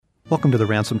Welcome to the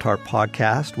Ransomed Heart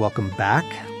Podcast. Welcome back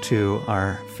to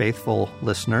our faithful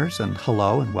listeners, and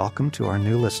hello and welcome to our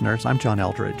new listeners. I'm John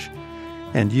Eldridge,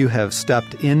 and you have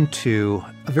stepped into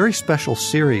a very special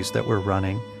series that we're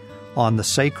running on the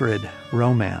sacred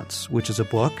romance, which is a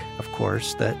book, of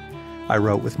course, that I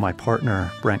wrote with my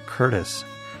partner, Brent Curtis.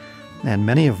 And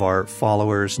many of our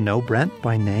followers know Brent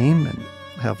by name and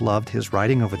have loved his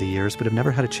writing over the years, but have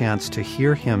never had a chance to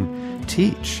hear him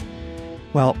teach.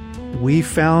 Well, we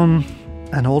found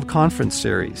an old conference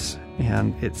series,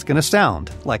 and it's going to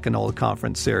sound like an old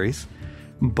conference series,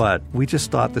 but we just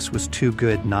thought this was too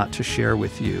good not to share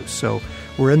with you. So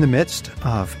we're in the midst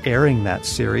of airing that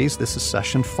series. This is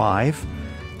session 5,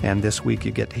 and this week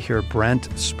you get to hear Brent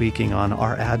speaking on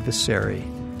Our Adversary,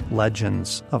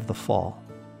 Legends of the Fall.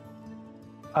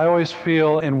 I always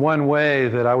feel in one way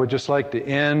that I would just like to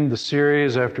end the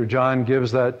series after John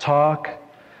gives that talk.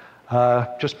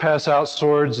 Just pass out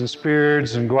swords and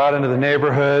spears and go out into the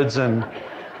neighborhoods and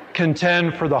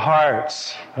contend for the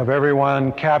hearts of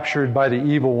everyone captured by the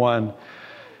evil one.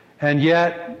 And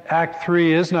yet, Act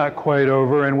 3 is not quite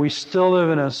over, and we still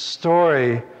live in a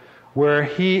story where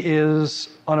he is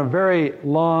on a very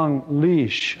long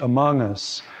leash among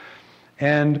us.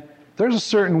 And there's a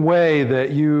certain way that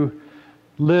you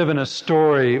live in a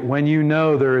story when you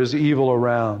know there is evil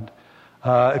around.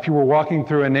 If you were walking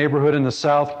through a neighborhood in the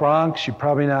South Bronx, you'd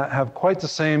probably not have quite the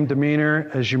same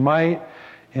demeanor as you might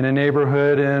in a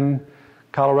neighborhood in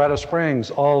Colorado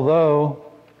Springs, although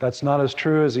that's not as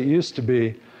true as it used to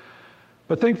be.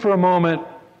 But think for a moment,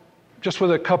 just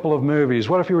with a couple of movies.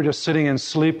 What if you were just sitting in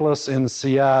Sleepless in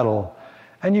Seattle,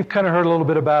 and you've kind of heard a little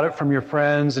bit about it from your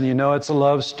friends, and you know it's a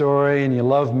love story, and you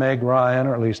love Meg Ryan,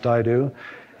 or at least I do,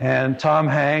 and Tom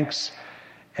Hanks,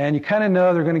 and you kind of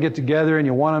know they're going to get together and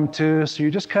you want them to, so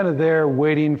you're just kind of there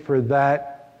waiting for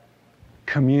that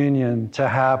communion to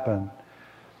happen.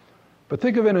 But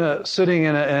think of sitting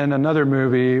in another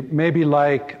movie, maybe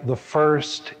like The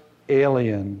First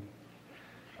Alien.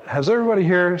 Has everybody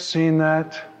here seen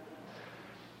that?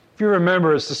 If you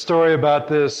remember, it's the story about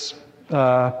this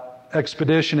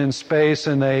expedition in space,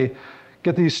 and they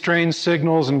get these strange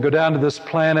signals and go down to this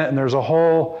planet, and there's a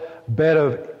whole bed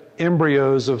of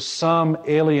embryos of some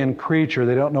alien creature.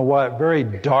 They don't know what. Very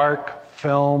dark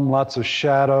film, lots of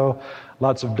shadow,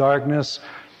 lots of darkness.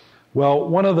 Well,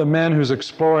 one of the men who's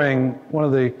exploring one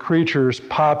of the creatures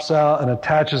pops out and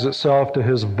attaches itself to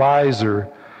his visor.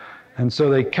 And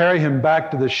so they carry him back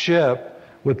to the ship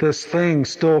with this thing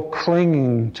still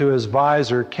clinging to his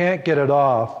visor, can't get it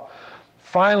off.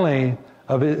 Finally,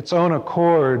 of its own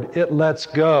accord, it lets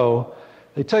go.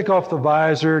 They take off the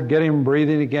visor, get him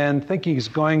breathing again, think he's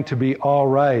going to be all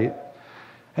right.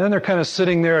 And then they're kind of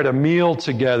sitting there at a meal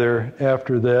together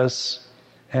after this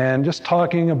and just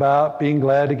talking about being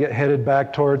glad to get headed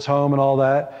back towards home and all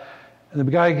that. And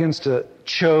the guy begins to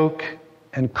choke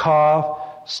and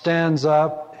cough, stands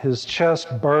up, his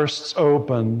chest bursts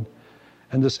open,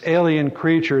 and this alien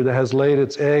creature that has laid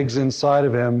its eggs inside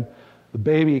of him, the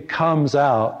baby comes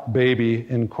out, baby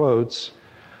in quotes,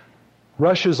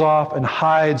 rushes off and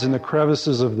hides in the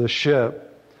crevices of the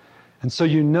ship. And so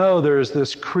you know there's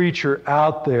this creature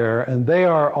out there, and they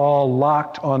are all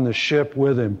locked on the ship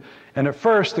with him. And at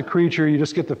first, the creature, you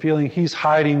just get the feeling he's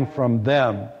hiding from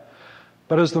them.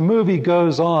 But as the movie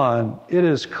goes on, it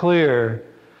is clear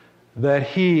that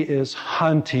he is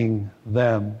hunting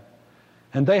them.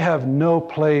 And they have no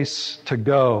place to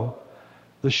go.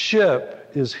 The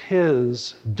ship is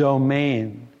his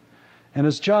domain. And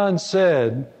as John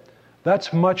said,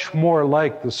 that's much more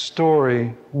like the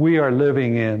story we are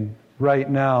living in right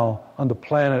now on the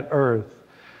planet Earth.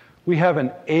 We have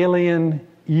an alien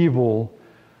evil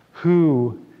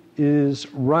who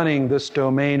is running this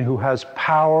domain, who has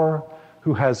power,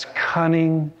 who has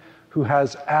cunning, who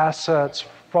has assets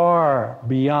far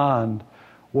beyond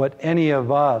what any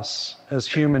of us as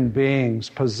human beings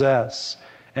possess.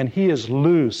 And he is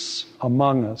loose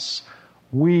among us.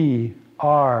 We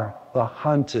are the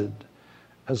hunted,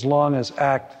 as long as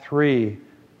Act 3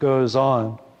 goes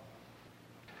on.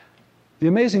 The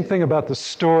amazing thing about the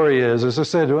story is, as I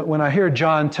said, when I hear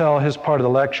John tell his part of the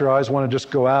lecture, I always want to just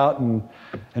go out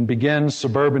and begin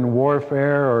suburban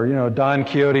warfare, or, Don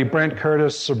Quixote, Brent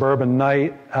Curtis, suburban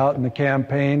knight out in the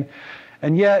campaign.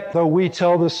 And yet, though we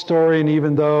tell this story, and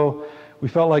even though we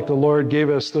felt like the Lord gave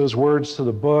us those words to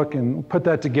the book and put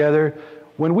that together,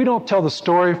 when we don't tell the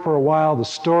story for a while, the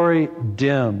story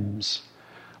dims.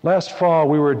 Last fall,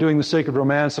 we were doing the Sacred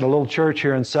Romance at a little church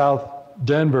here in South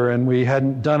Denver, and we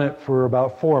hadn't done it for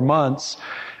about 4 months.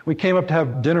 We came up to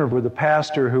have dinner with the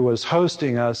pastor who was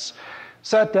hosting us.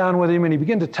 Sat down with him, and he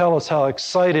began to tell us how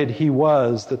excited he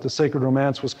was that the Sacred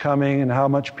Romance was coming and how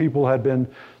much people had been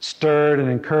stirred and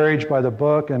encouraged by the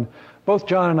book. And both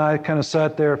John and I kind of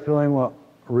sat there feeling, well,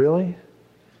 really?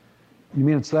 You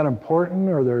mean it's that important,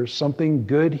 or there's something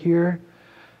good here?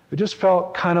 It just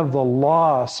felt kind of the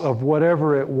loss of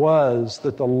whatever it was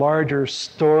that the larger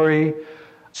story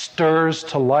stirs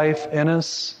to life in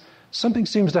us. Something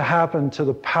seems to happen to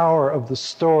the power of the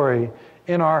story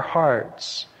in our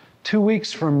hearts. 2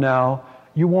 weeks from now,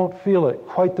 you won't feel it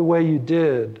quite the way you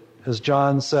did as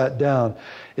John sat down.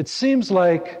 It seems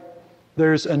like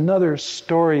there's another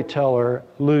storyteller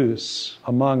loose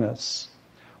among us.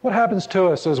 What happens to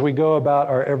us as we go about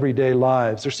our everyday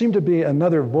lives? There seems to be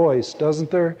another voice,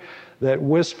 doesn't there, that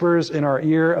whispers in our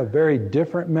ear a very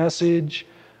different message,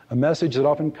 a message that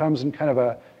often comes in kind of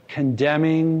a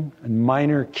condemning and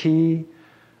minor key,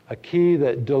 a key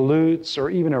that dilutes or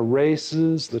even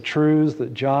erases the truths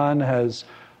that John has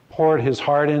poured his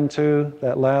heart into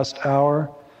that last hour.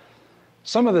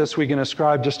 Some of this we can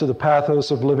ascribe just to the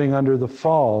pathos of living under the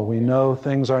fall. We know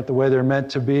things aren't the way they're meant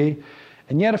to be.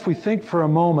 And yet if we think for a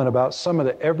moment about some of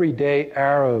the everyday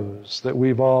arrows that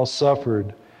we've all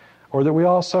suffered, or that we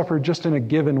all suffered just in a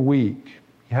given week.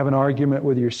 You have an argument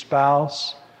with your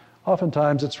spouse.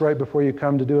 Oftentimes it's right before you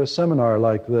come to do a seminar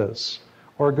like this,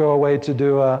 or go away to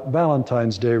do a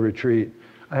Valentine's Day retreat.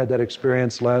 I had that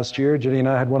experience last year. Jenny and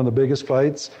I had one of the biggest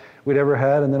fights we'd ever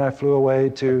had, and then I flew away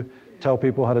to tell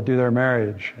people how to do their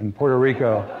marriage in Puerto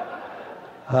Rico.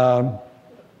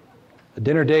 A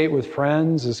dinner date with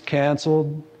friends is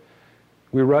canceled.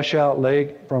 We rush out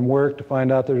late from work to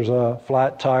find out there's a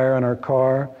flat tire in our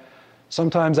car.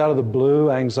 Sometimes out of the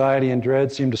blue, anxiety and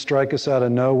dread seem to strike us out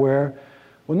of nowhere.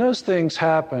 When those things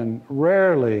happen,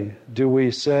 rarely do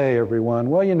we say, everyone,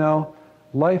 well, you know,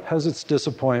 life has its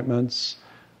disappointments.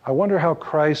 I wonder how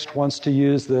Christ wants to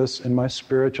use this in my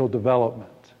spiritual development.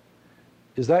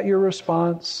 Is that your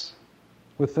response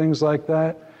with things like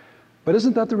that? But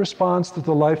isn't that the response that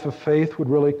the life of faith would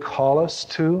really call us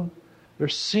to? There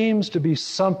seems to be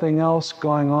something else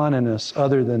going on in us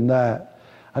other than that.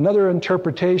 Another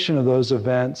interpretation of those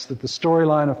events that the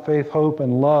storyline of faith, hope,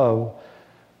 and love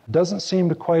doesn't seem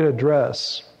to quite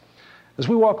address. As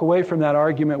we walk away from that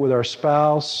argument with our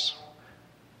spouse,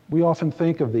 we often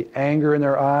think of the anger in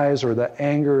their eyes, or the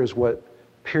anger is what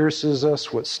pierces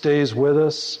us, what stays with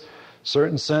us.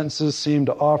 Certain sentences seem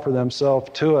to offer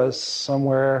themselves to us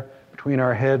somewhere between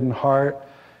our head and heart.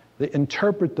 They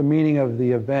interpret the meaning of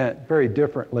the event very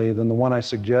differently than the one I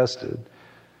suggested.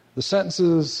 The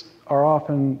sentences are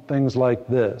often things like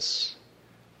this: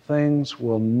 things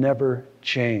will never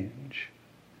change.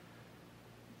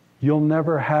 You'll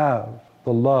never have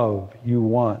the love you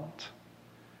want.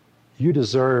 You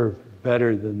deserve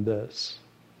better than this.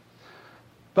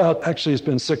 Actually, it's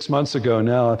been 6 months ago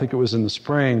now. I think it was in the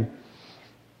spring.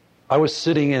 I was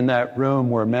sitting in that room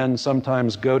where men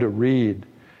sometimes go to read.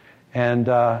 And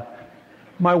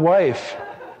my wife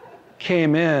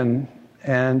came in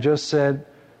and just said,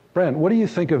 Brent, what do you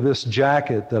think of this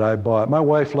jacket that I bought? My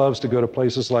wife loves to go to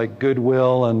places like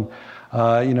Goodwill and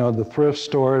the thrift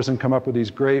stores and come up with these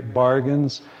great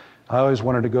bargains. I always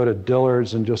wanted to go to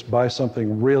Dillard's and just buy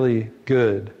something really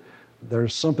good.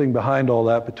 There's something behind all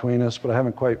that between us, but I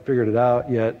haven't quite figured it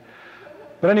out yet.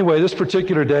 But anyway, this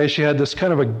particular day, she had this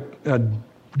kind of a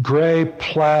gray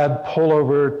plaid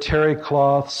pullover, terry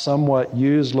cloth, somewhat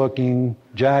used-looking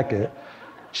jacket.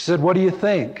 She said, what do you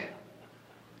think?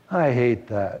 I hate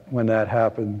that when that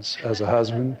happens as a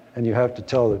husband and you have to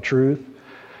tell the truth.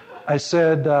 I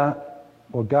said,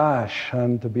 well, gosh,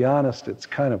 and to be honest, it's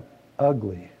kind of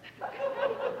ugly.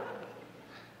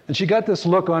 And she got this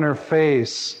look on her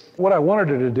face. What I wanted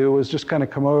her to do was just kind of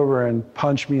come over and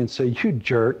punch me and say, you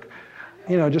jerk.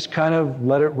 Just kind of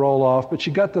let it roll off. But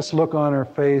she got this look on her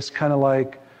face, kind of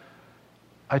like,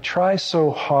 I try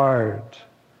so hard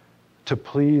to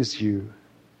please you,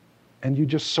 and you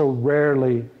just so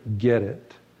rarely get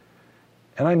it.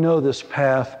 And I know this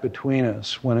path between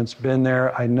us. When it's been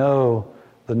there, I know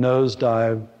the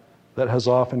nosedive that has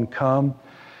often come.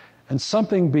 And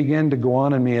something began to go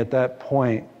on in me at that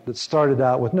point that started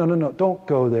out with, no, don't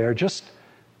go there. Just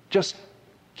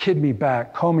kid me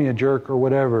back, call me a jerk or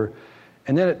whatever.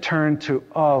 And then it turned to,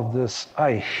 this,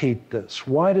 I hate this.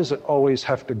 Why does it always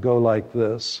have to go like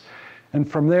this? And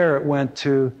from there it went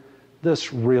to,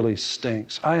 this really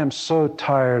stinks. I am so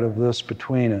tired of this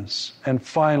between us. And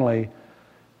finally,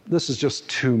 this is just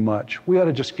too much. We ought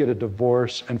to just get a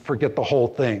divorce and forget the whole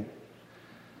thing.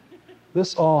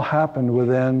 This all happened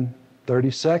within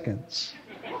 30 seconds.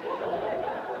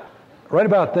 Right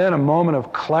about then, a moment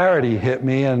of clarity hit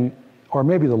me, or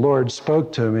maybe the Lord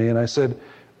spoke to me, and I said,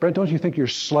 Brent, don't you think you're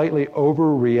slightly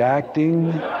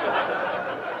overreacting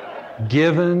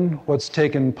given what's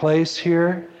taken place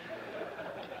here?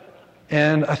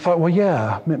 And I thought, well,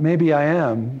 yeah, maybe I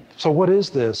am. So what is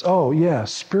this? Oh, yeah,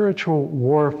 spiritual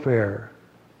warfare.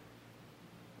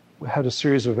 I had a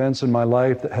series of events in my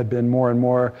life that had been more and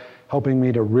more helping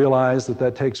me to realize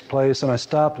that takes place. And I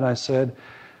stopped and I said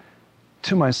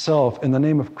to myself, in the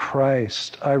name of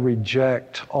Christ, I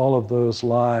reject all of those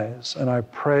lies. And I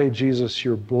pray, Jesus,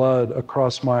 your blood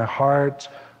across my heart,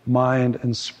 mind,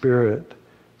 and spirit.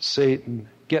 Satan,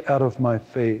 get out of my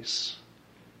face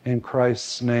in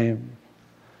Christ's name.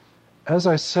 As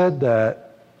I said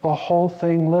that, the whole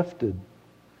thing lifted.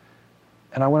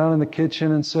 And I went out in the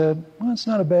kitchen and said, well, it's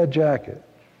not a bad jacket.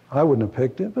 I wouldn't have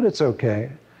picked it, but it's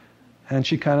okay. And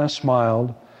she kind of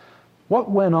smiled. What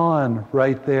went on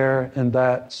right there in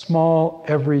that small,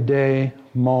 everyday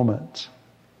moment?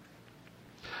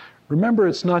 Remember,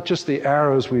 it's not just the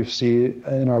arrows we see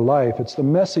in our life. It's the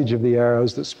message of the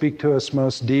arrows that speak to us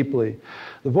most deeply.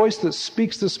 The voice that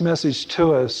speaks this message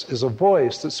to us is a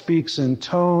voice that speaks in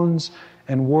tones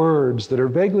and words that are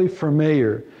vaguely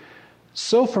familiar.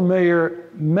 So familiar,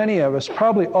 many of us,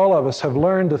 probably all of us, have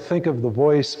learned to think of the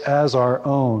voice as our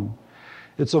own.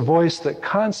 It's a voice that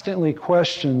constantly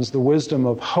questions the wisdom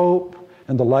of hope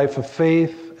and the life of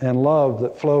faith and love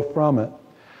that flow from it.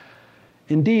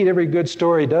 Indeed, every good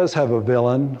story does have a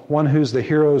villain, one who's the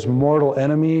hero's mortal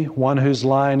enemy, one whose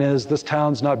line is, this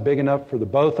town's not big enough for the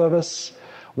both of us,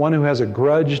 one who has a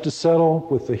grudge to settle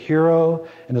with the hero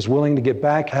and is willing to get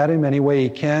back at him any way he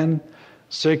can.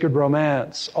 Sacred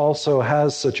romance also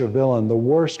has such a villain, the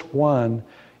worst one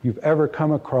you've ever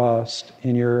come across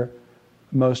in your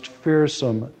most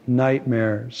fearsome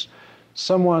nightmares.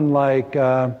 Someone like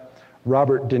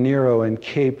Robert De Niro in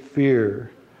Cape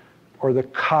Fear, or the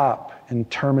cop in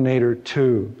Terminator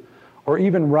 2, or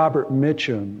even Robert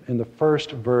Mitchum in the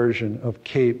first version of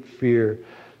Cape Fear.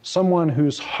 Someone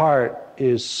whose heart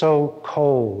is so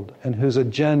cold and whose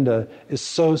agenda is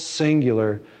so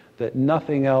singular that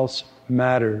nothing else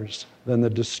matters than the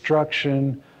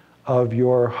destruction of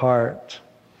your heart.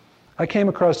 I came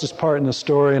across this part in the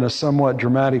story in a somewhat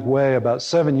dramatic way about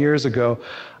 7 years ago.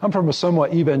 I'm from a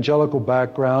somewhat evangelical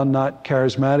background, not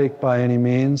charismatic by any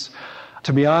means.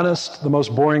 To be honest, the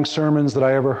most boring sermons that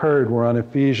I ever heard were on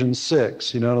Ephesians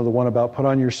 6, the one about put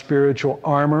on your spiritual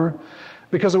armor,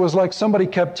 because it was like somebody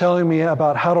kept telling me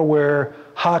about how to wear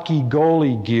hockey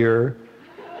goalie gear.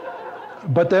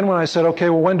 But then when I said, okay,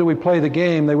 well, when do we play the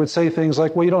game? They would say things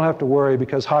like, well, you don't have to worry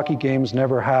because hockey games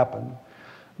never happen.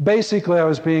 Basically, I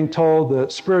was being told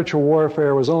that spiritual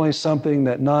warfare was only something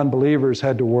that non-believers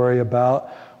had to worry about.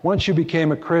 Once you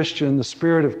became a Christian, the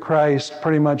Spirit of Christ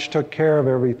pretty much took care of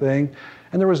everything,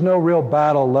 and there was no real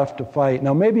battle left to fight.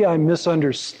 Now, maybe I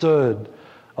misunderstood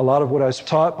a lot of what I was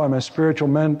taught by my spiritual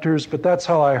mentors, but that's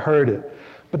how I heard it.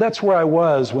 But that's where I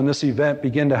was when this event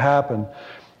began to happen.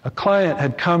 A client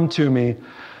had come to me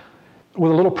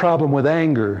with a little problem with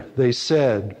anger, they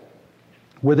said.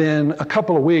 Within a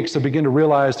couple of weeks, I began to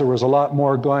realize there was a lot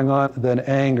more going on than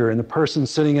anger, and the person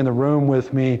sitting in the room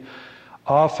with me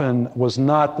often was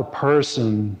not the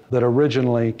person that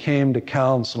originally came to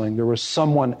counseling. There was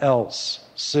someone else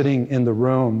sitting in the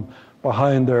room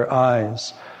behind their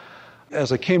eyes.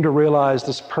 As I came to realize,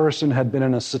 this person had been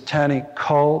in a satanic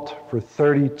cult for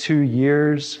 32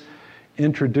 years,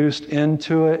 introduced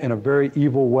into it in a very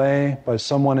evil way by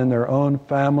someone in their own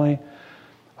family.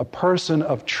 A person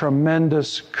of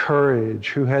tremendous courage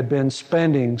who had been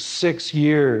spending 6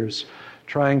 years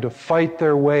trying to fight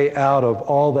their way out of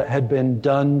all that had been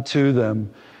done to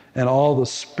them and all the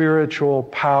spiritual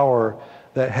power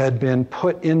that had been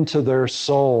put into their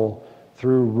soul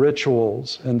through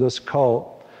rituals in this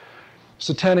cult.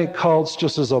 Satanic cults,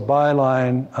 just as a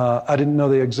byline, I didn't know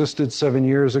they existed 7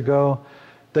 years ago.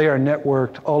 They are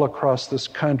networked all across this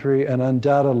country and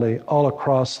undoubtedly all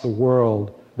across the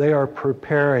world. They are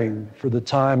preparing for the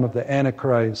time of the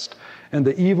Antichrist. And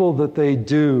the evil that they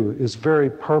do is very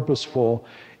purposeful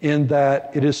in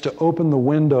that it is to open the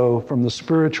window from the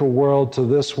spiritual world to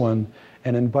this one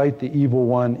and invite the evil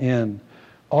one in.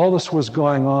 All this was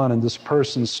going on in this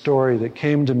person's story that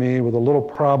came to me with a little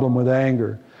problem with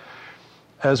anger.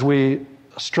 As we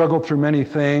struggled through many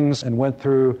things and went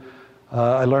through,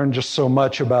 I learned just so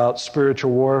much about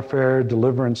spiritual warfare,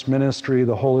 deliverance ministry,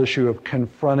 the whole issue of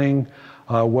confronting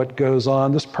what goes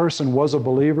on. This person was a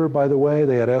believer, by the way.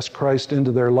 They had asked Christ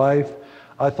into their life.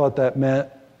 I thought that meant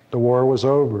the war was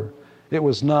over. It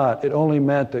was not. It only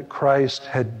meant that Christ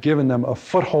had given them a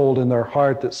foothold in their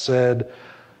heart that said,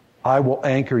 I will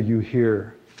anchor you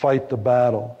here. Fight the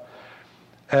battle.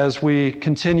 As we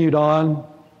continued on,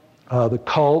 The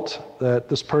cult that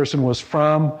this person was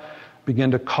from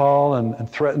began to call and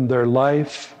threaten their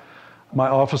life. My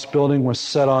office building was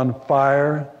set on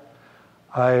fire.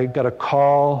 I got a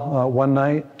call one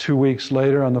night, 2 weeks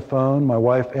later on the phone. My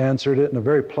wife answered it, and a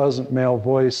very pleasant male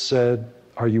voice said,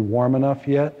 "Are you warm enough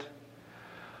yet?"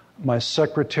 My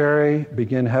secretary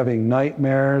began having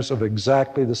nightmares of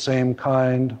exactly the same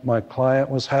kind my client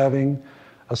was having.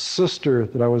 A sister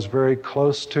that I was very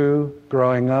close to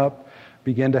growing up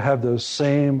began to have those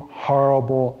same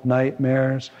horrible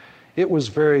nightmares. It was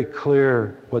very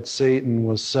clear what Satan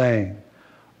was saying.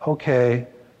 Okay,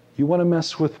 you want to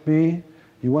mess with me?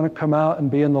 You want to come out and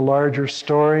be in the larger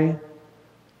story?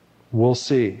 We'll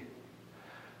see.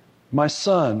 My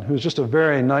son, who was just a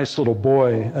very nice little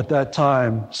boy at that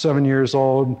time, 7 years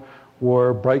old,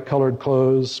 wore bright-colored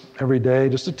clothes every day,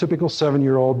 just a typical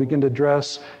 7-year-old, began to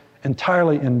dress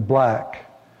entirely in black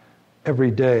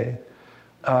every day.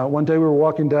 One day we were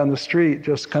walking down the street,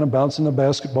 just kind of bouncing the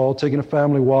basketball, taking a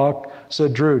family walk.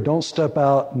 Said, "Drew, don't step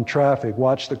out in traffic.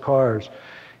 Watch the cars."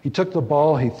 He took the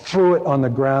ball, he threw it on the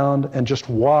ground, and just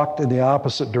walked in the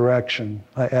opposite direction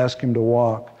I asked him to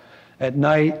walk. At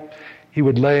night, he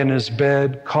would lay in his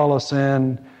bed, call us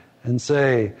in, and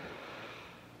say,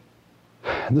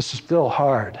 and this is still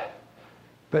hard,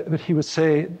 but he would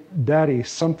say, "Daddy,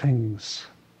 something's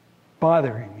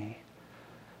bothering me.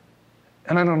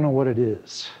 And I don't know what it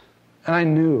is." And I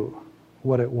knew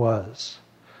what it was.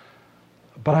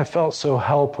 But I felt so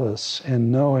helpless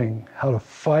in knowing how to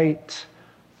fight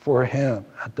for him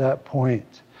at that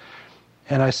point.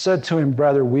 And I said to him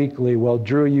rather weakly, "Well,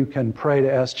 Drew, you can pray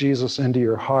to ask Jesus into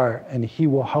your heart, and he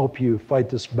will help you fight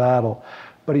this battle."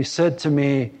 But he said to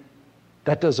me,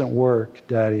 "That doesn't work,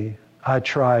 Daddy. I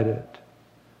tried it."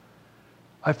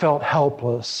 I felt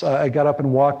helpless. I got up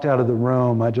and walked out of the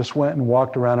room. I just went and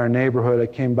walked around our neighborhood. I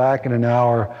came back in an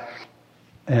hour.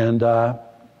 And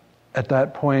at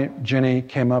that point, Jenny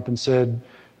came up and said,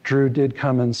 "Drew did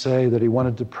come and say that he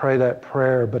wanted to pray that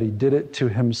prayer, but he did it to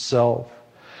himself."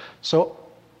 So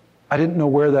I didn't know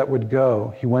where that would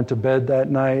go. He went to bed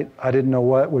that night. I didn't know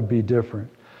what would be different.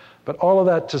 But all of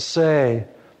that to say,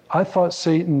 I thought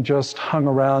Satan just hung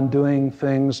around doing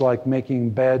things like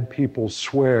making bad people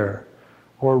swear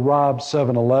or rob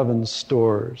 7-Eleven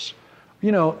stores.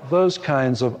 You know, those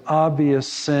kinds of obvious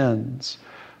sins.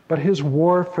 But his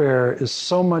warfare is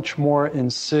so much more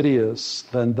insidious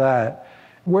than that.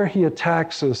 Where he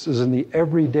attacks us is in the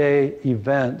everyday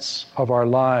events of our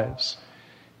lives.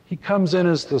 He comes in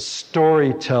as the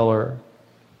storyteller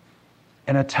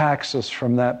and attacks us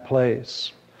from that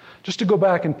place. Just to go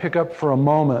back and pick up for a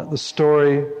moment the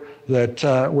story that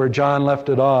where John left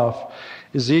it off,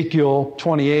 Ezekiel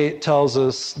 28 tells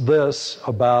us this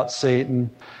about Satan,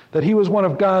 that he was one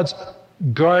of God's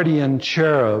guardian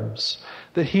cherubs,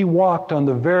 that he walked on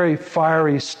the very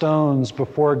fiery stones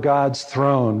before God's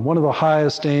throne, one of the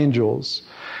highest angels.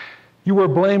 "You were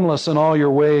blameless in all your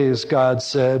ways," God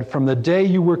said, "from the day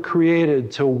you were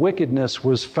created till wickedness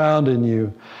was found in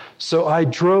you. So I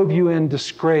drove you in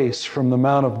disgrace from the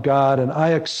mount of God, and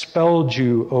I expelled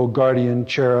you, O guardian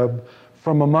cherub,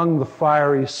 from among the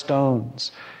fiery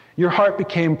stones. Your heart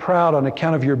became proud on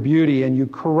account of your beauty, and you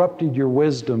corrupted your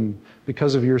wisdom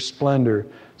because of your splendor.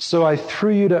 So I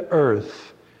threw you to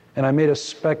earth, and I made a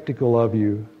spectacle of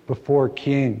you before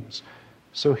kings."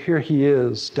 So here he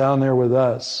is, down there with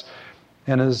us.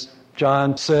 And as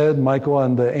John said, Michael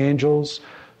and the angels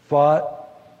fought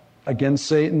against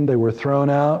Satan. They were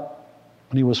thrown out,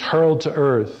 and he was hurled to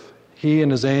earth, he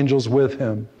and his angels with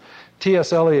him.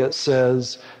 T.S. Eliot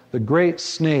says, "The great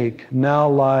snake now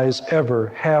lies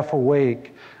ever half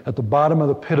awake at the bottom of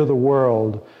the pit of the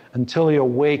world until he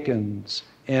awakens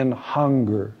in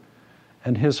hunger.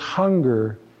 And his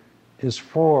hunger is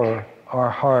for our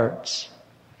hearts."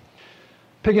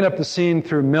 Picking up the scene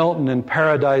through Milton in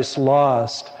Paradise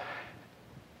Lost,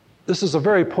 this is a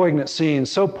very poignant scene,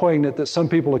 so poignant that some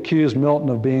people accuse Milton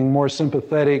of being more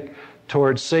sympathetic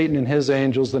towards Satan and his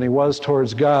angels than he was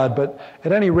towards God. But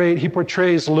at any rate, he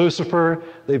portrays Lucifer.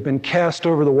 They've been cast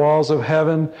over the walls of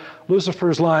heaven.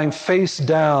 Lucifer's lying face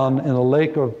down in a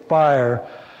lake of fire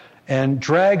and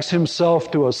drags himself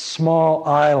to a small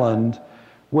island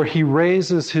where he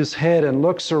raises his head and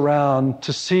looks around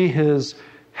to see his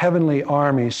heavenly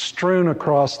army strewn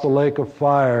across the lake of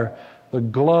fire, the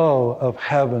glow of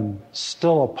heaven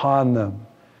still upon them,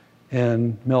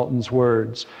 in Milton's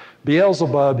words.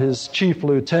 Beelzebub, his chief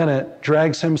lieutenant,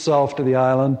 drags himself to the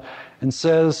island and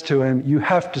says to him, "You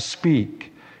have to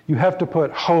speak. You have to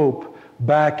put hope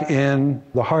back in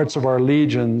the hearts of our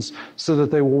legions so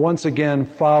that they will once again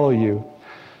follow you."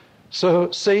 So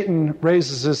Satan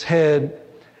raises his head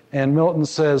And Milton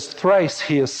says, thrice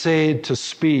he essayed to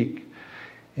speak,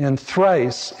 and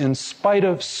thrice, in spite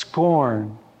of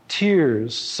scorn,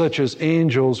 tears such as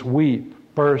angels weep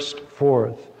burst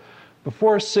forth.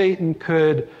 Before Satan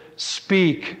could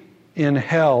speak in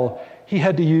hell, he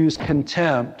had to use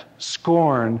contempt,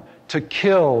 scorn, to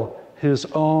kill his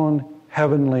own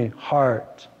heavenly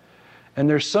heart. And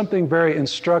there's something very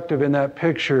instructive in that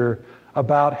picture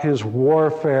about his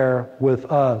warfare with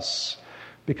us,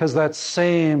 because that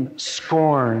same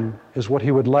scorn is what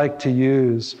he would like to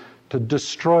use to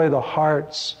destroy the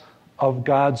hearts of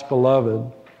God's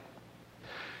beloved.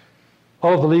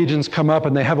 All of the legions come up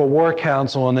and they have a war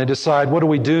council and they decide, what do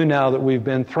we do now that we've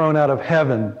been thrown out of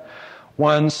heaven?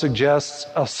 One suggests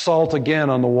assault again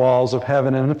on the walls of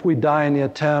heaven, and if we die in the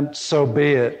attempt, so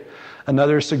be it.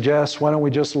 Another suggests, why don't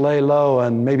we just lay low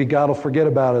and maybe God will forget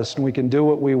about us and we can do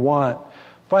what we want.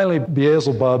 Finally,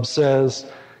 Beelzebub says,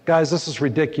 guys, this is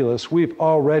ridiculous.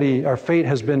 Our fate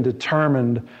has been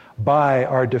determined by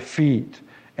our defeat,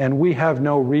 and we have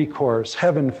no recourse.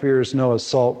 Heaven fears no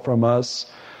assault from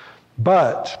us.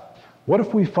 But what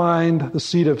if we find the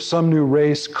seed of some new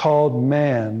race called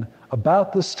man,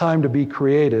 about this time to be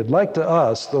created, like to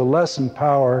us, though less in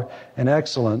power and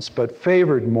excellence, but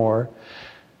favored more?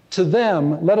 To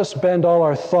them, let us bend all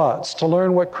our thoughts to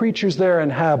learn what creatures there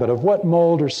inhabit, of what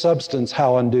mold or substance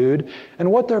how endued, and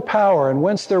what their power and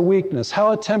whence their weakness,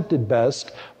 how attempted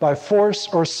best, by force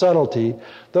or subtlety,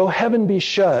 though heaven be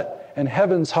shut, and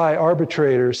heaven's high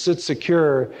arbitrator sit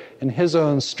secure in his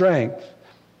own strength.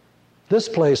 This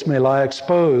place may lie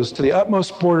exposed to the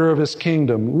utmost border of his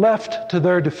kingdom, left to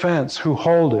their defense who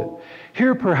hold it.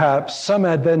 Here perhaps some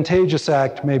advantageous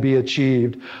act may be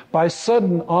achieved by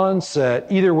sudden onset,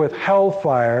 either with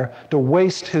hellfire to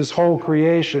waste his whole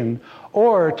creation,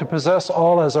 or to possess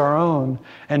all as our own,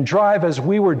 and drive as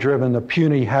we were driven the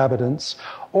puny habitants,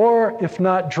 or if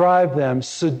not drive them,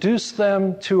 seduce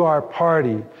them to our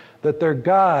party, that their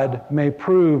God may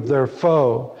prove their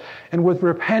foe, and with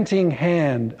repenting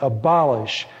hand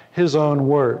abolish his own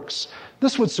works.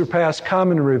 This would surpass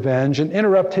common revenge and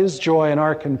interrupt his joy in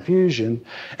our confusion,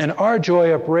 and our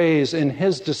joy upraise in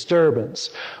his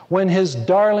disturbance, when his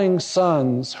darling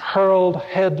sons, hurled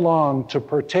headlong to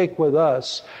partake with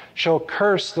us, shall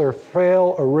curse their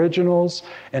frail originals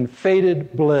and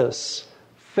faded bliss,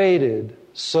 faded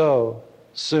so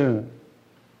soon.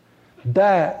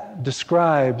 That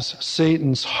describes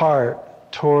Satan's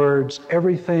heart towards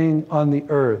everything on the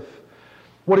earth.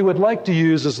 What he would like to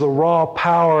use is the raw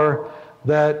power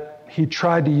that he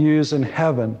tried to use in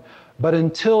heaven. But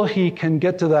until he can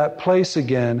get to that place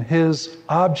again, his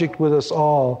object with us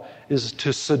all is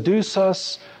to seduce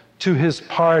us to his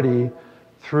party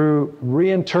through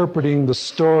reinterpreting the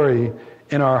story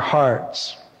in our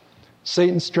hearts.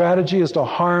 Satan's strategy is to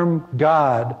harm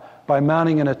God by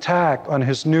mounting an attack on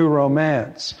his new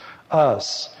romance,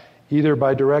 us, either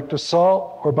by direct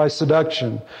assault or by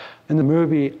seduction. In the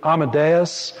movie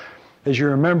Amadeus, as you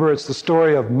remember, it's the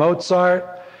story of Mozart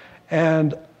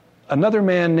and another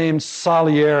man named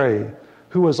Salieri,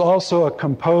 who was also a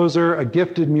composer, a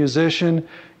gifted musician,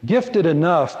 gifted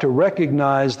enough to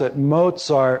recognize that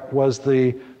Mozart was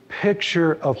the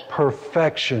picture of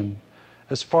perfection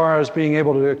as far as being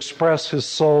able to express his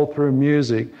soul through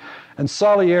music. And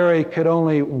Salieri could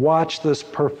only watch this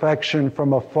perfection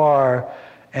from afar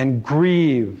and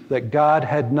grieve that God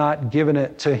had not given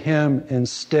it to him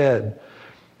instead.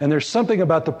 And there's something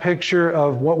about the picture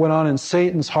of what went on in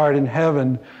Satan's heart in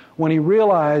heaven when he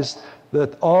realized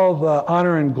that all the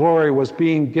honor and glory was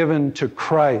being given to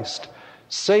Christ.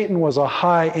 Satan was a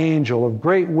high angel of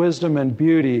great wisdom and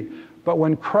beauty, but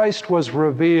when Christ was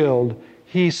revealed,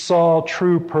 he saw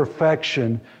true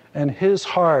perfection, and his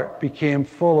heart became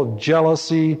full of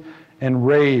jealousy and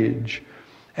rage.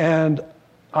 And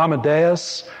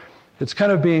Amadeus, it's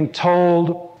kind of being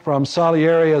told from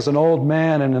Salieri as an old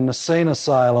man in an insane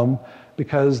asylum,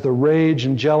 because the rage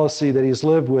and jealousy that he's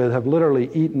lived with have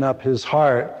literally eaten up his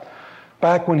heart.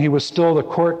 Back when he was still the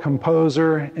court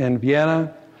composer in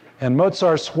Vienna, and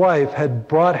Mozart's wife had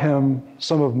brought him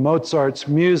some of Mozart's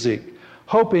music,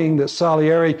 hoping that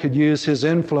Salieri could use his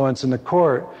influence in the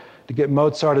court to get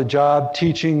Mozart a job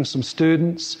teaching some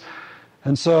students.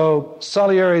 And so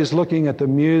Salieri is looking at the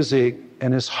music,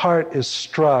 and his heart is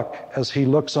struck as he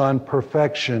looks on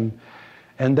perfection.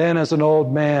 And then as an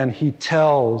old man, he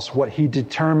tells what he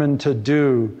determined to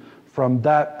do from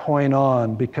that point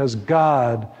on, because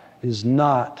God is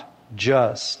not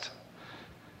just.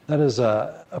 That is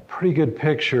a pretty good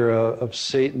picture of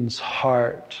Satan's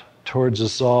heart towards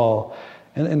us all.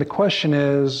 And the question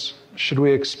is, should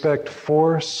we expect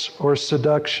force or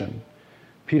seduction?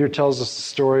 Peter tells us the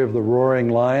story of the roaring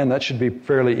lion. That should be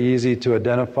fairly easy to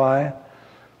identify. I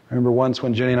remember once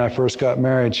when Jenny and I first got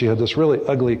married, she had this really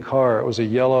ugly car. It was a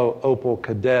yellow Opel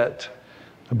Kadett,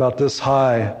 about this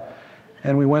high.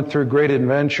 And we went through great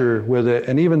adventure with it.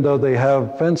 And even though they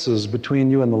have fences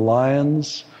between you and the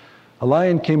lions, a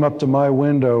lion came up to my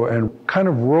window and kind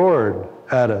of roared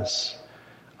at us.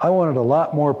 I wanted a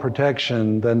lot more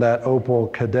protection than that Opel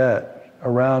Kadett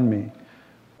around me.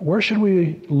 Where should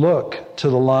we look to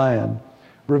the lion?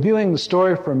 Reviewing the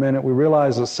story for a minute, we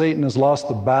realize that Satan has lost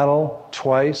the battle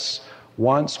twice.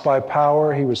 Once by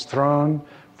power, he was thrown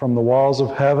from the walls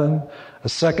of heaven. A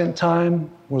second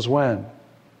time was when?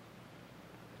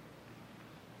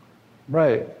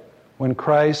 Right. When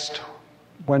Christ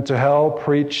went to hell,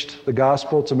 preached the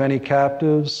gospel to many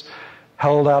captives,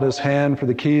 held out his hand for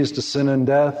the keys to sin and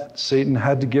death. Satan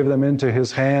had to give them into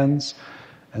his hands.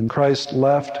 And Christ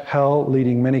left hell,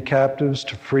 leading many captives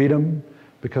to freedom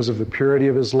because of the purity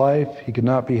of his life. He could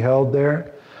not be held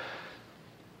there.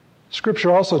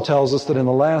 Scripture also tells us that in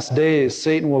the last days,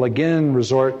 Satan will again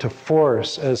resort to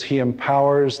force as he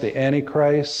empowers the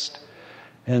Antichrist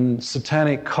and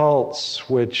satanic cults,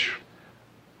 which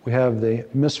we have the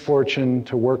misfortune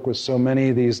to work with so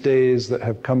many these days that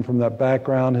have come from that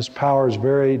background. His power is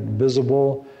very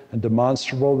visible and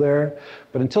demonstrable there.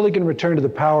 But until he can return to the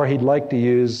power he'd like to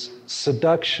use,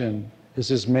 seduction is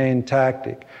his main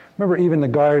tactic. Remember, even in the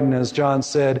garden, as John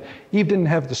said, Eve didn't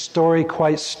have the story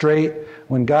quite straight.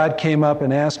 When God came up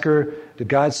and asked her, did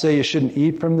God say you shouldn't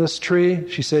eat from this tree?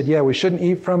 She said, yeah, we shouldn't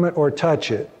eat from it or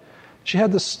touch it. She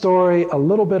had the story a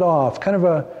little bit off, kind of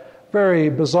a very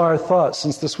bizarre thought,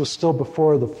 since this was still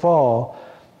before the fall.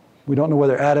 We don't know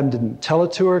whether Adam didn't tell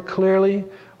it to her clearly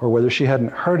or whether she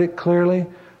hadn't heard it clearly.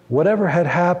 Whatever had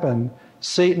happened,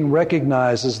 Satan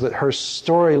recognizes that her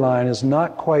storyline is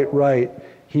not quite right.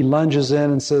 He lunges in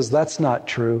and says, that's not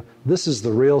true. This is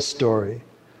the real story.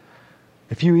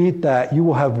 If you eat that, you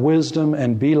will have wisdom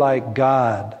and be like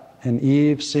God. And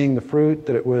Eve, seeing the fruit,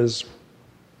 that it was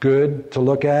good to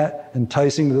look at,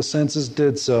 enticing to the senses,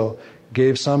 did so.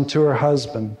 Gave some to her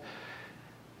husband.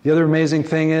 The other amazing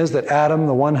thing is that Adam,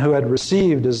 the one who had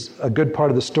received is a good part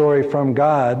of the story from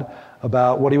God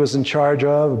about what he was in charge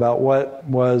of, about what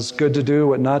was good to do,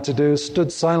 what not to do,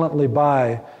 stood silently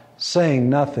by, saying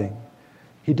nothing.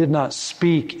 He did not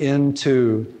speak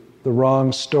into the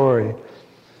wrong story.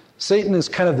 Satan is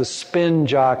kind of the spin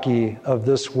jockey of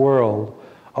this world,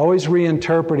 always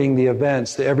reinterpreting the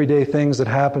events, the everyday things that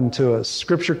happen to us.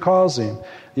 Scripture calls him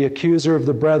the accuser of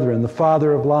the brethren, the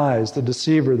father of lies, the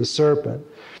deceiver, the serpent.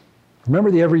 Remember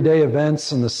the everyday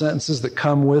events and the sentences that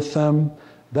come with them?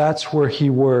 That's where he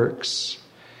works.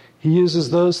 He uses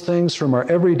those things from our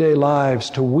everyday lives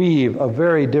to weave a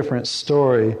very different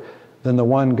story than the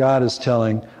one God is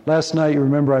telling. Last night, you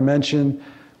remember I mentioned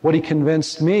what he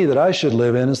convinced me that I should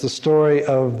live in is the story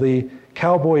of the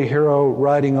cowboy hero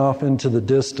riding off into the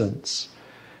distance.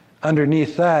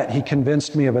 Underneath that, he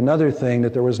convinced me of another thing,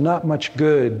 that there was not much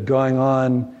good going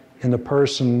on in the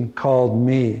person called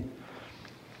me.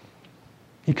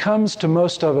 He comes to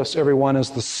most of us, everyone,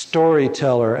 as the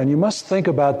storyteller, and you must think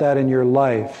about that in your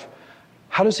life.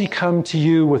 How does he come to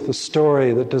you with a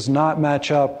story that does not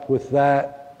match up with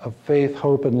that of faith,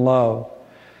 hope, and love?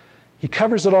 He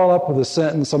covers it all up with a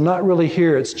sentence, I'm not really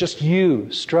here, it's just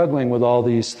you struggling with all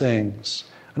these things.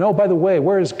 And oh, by the way,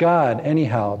 where is God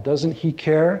anyhow? Doesn't he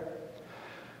care?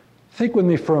 Think with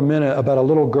me for a minute about a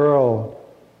little girl.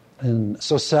 And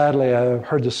so sadly, I've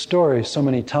heard this story so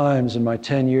many times in my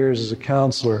 10 years as a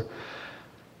counselor.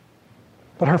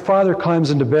 But her father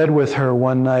climbs into bed with her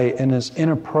one night and is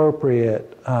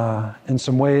inappropriate in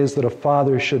some ways that a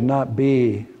father should not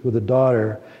be with a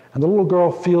daughter. And the little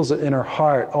girl feels it in her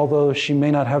heart, although she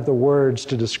may not have the words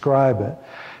to describe it.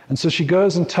 And so she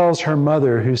goes and tells her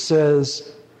mother, who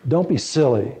says, don't be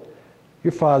silly.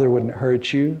 Your father wouldn't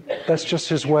hurt you. That's just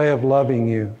his way of loving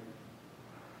you.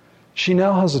 She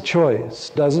now has a choice,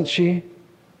 doesn't she?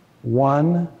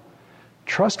 1,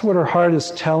 trust what her heart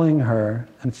is telling her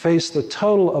and face the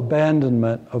total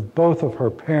abandonment of both of her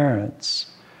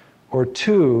parents. Or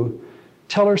 2,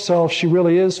 tell herself she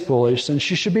really is foolish and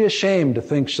she should be ashamed to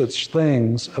think such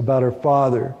things about her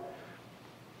father.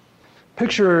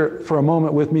 Picture for a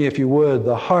moment with me, if you would,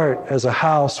 the heart as a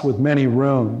house with many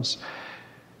rooms.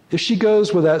 If she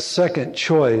goes with that second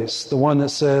choice, the one that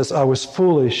says, I was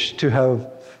foolish to have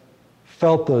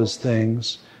felt those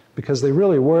things, because they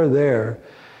really were there,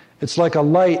 it's like a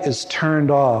light is turned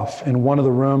off in one of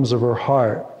the rooms of her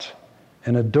heart,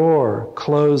 and a door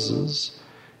closes,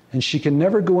 and she can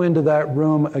never go into that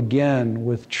room again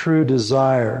with true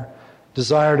desire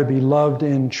to be loved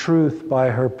in truth by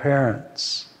her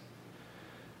parents.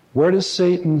 Where does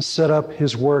Satan set up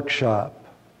his workshop?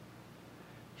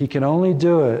 He can only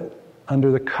do it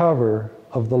under the cover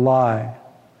of the lie.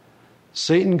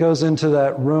 Satan goes into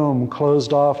that room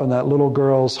closed off in that little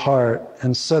girl's heart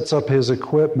and sets up his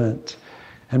equipment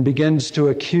and begins to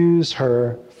accuse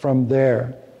her from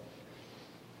there.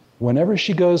 Whenever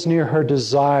she goes near her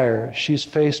desire, she's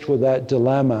faced with that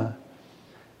dilemma.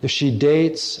 If she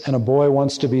dates and a boy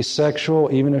wants to be sexual,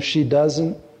 even if she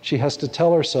doesn't, she has to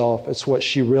tell herself it's what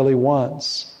she really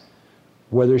wants,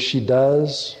 whether she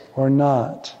does or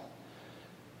not.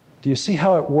 Do you see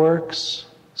how it works?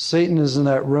 Satan is in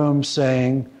that room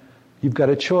saying, you've got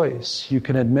a choice. You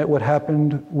can admit what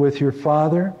happened with your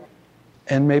father,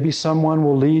 and maybe someone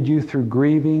will lead you through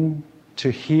grieving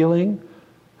to healing.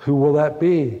 Who will that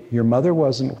be? Your mother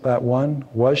wasn't that one,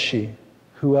 was she?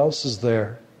 Who else is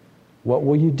there? What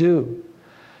will you do?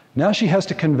 Now she has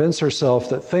to convince herself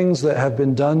that things that have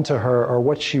been done to her are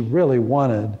what she really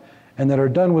wanted and that are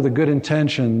done with the good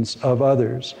intentions of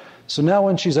others. So now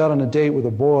when she's out on a date with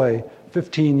a boy,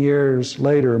 15 years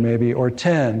later maybe, or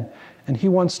 10, and he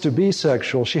wants to be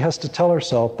sexual, she has to tell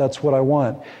herself, that's what I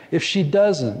want. If she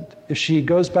doesn't, if she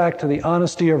goes back to the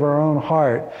honesty of her own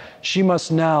heart, she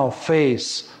must now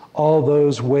face all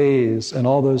those ways and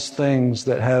all those things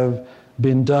that have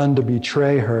been done to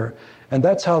betray her. And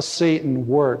that's how Satan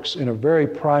works in a very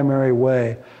primary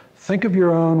way. Think of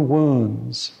your own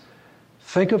wounds.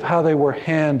 Think of how they were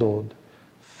handled.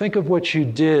 Think of what you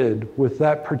did with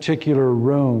that particular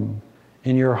room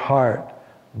in your heart.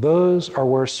 Those are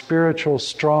where spiritual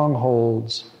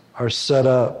strongholds are set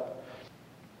up.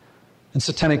 In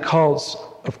satanic cults,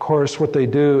 of course, what they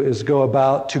do is go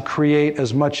about to create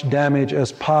as much damage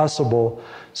as possible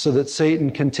so that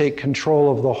Satan can take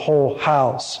control of the whole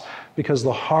house, because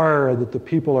the horror that the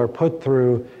people are put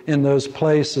through in those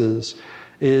places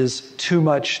is too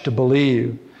much to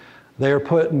believe. They are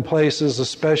put in places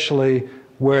especially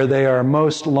where they are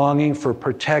most longing for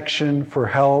protection, for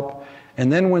help,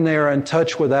 and then when they are in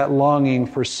touch with that longing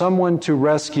for someone to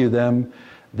rescue them,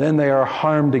 then they are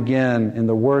harmed again in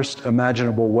the worst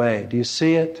imaginable way. Do you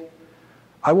see it?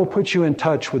 I will put you in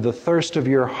touch with the thirst of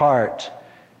your heart,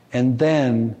 and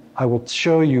then I will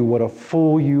show you what a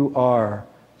fool you are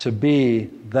to be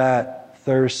that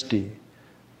thirsty.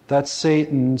 That's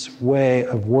Satan's way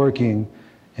of working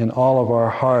in all of our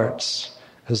hearts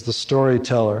as the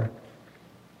storyteller.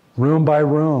 Room by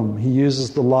room, he uses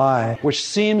the lie, which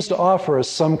seems to offer us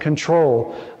some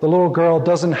control. The little girl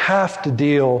doesn't have to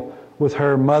deal with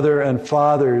her mother and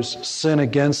father's sin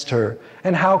against her.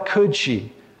 And how could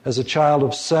she, as a child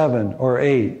of 7 or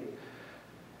 8?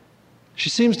 She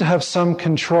seems to have some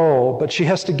control, but she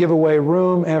has to give away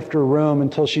room after room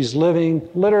until she's living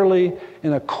literally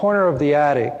in a corner of the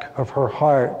attic of her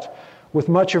heart, with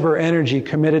much of her energy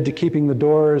committed to keeping the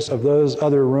doors of those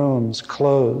other rooms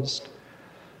closed.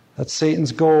 That's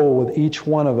Satan's goal with each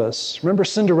one of us. Remember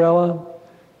Cinderella?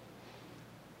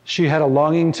 She had a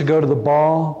longing to go to the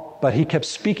ball, but he kept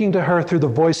speaking to her through the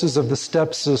voices of the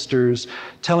stepsisters,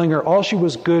 telling her all she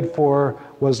was good for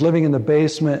was living in the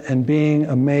basement and being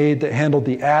a maid that handled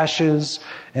the ashes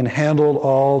and handled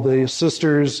all the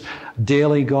sisters'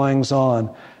 daily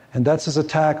goings-on. And that's his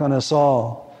attack on us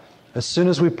all. As soon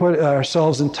as we put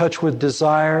ourselves in touch with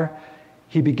desire,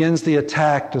 he begins the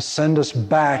attack to send us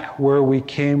back where we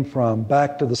came from,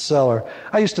 back to the cellar.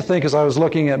 I used to think as I was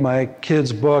looking at my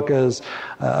kid's book as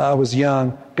I was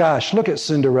young, gosh, look at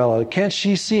Cinderella. Can't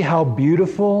she see how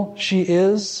beautiful she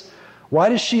is? Why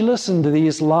does she listen to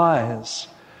these lies?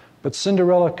 But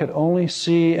Cinderella could only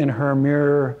see in her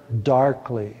mirror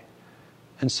darkly.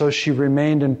 And so she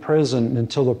remained in prison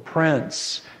until the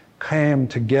prince came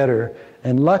to get her.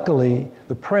 And luckily,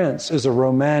 the prince is a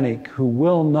romantic who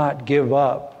will not give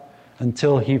up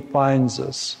until he finds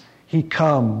us. He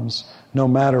comes no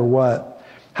matter what.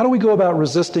 How do we go about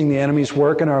resisting the enemy's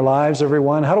work in our lives,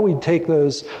 everyone? How do we take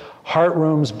those heart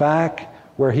rooms back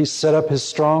where he's set up his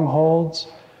strongholds?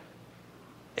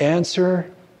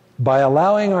 Answer, by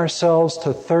allowing ourselves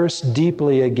to thirst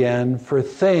deeply again for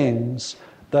things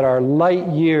that are light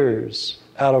years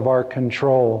out of our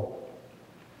control.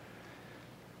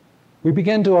 We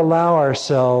begin to allow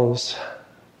ourselves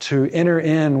to enter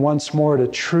in once more to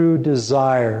true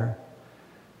desire.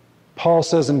 Paul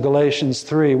says in Galatians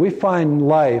 3, we find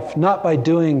life not by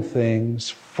doing things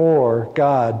for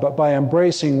God, but by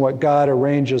embracing what God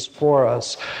arranges for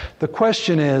us. The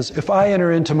question is, if I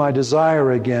enter into my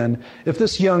desire again, if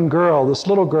this young girl, this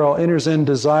little girl enters into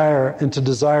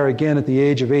desire again at the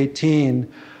age of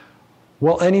 18,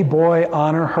 will any boy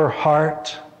honor her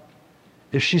heart?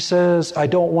 If she says, I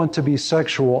don't want to be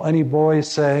sexual, any boy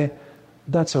say,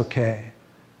 that's okay.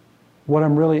 What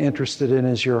I'm really interested in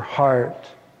is your heart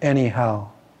anyhow.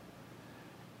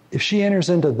 If she enters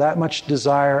into that much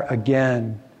desire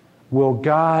again, will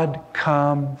God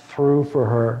come through for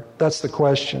her? That's the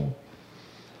question.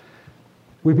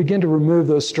 We begin to remove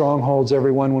those strongholds,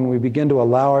 everyone, when we begin to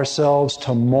allow ourselves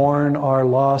to mourn our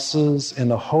losses in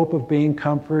the hope of being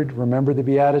comforted. Remember the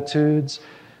Beatitudes?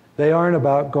 They aren't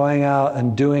about going out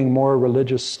and doing more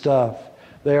religious stuff.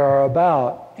 They are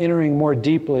about entering more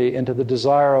deeply into the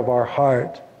desire of our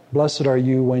heart. Blessed are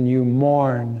you when you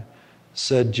mourn,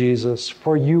 said Jesus,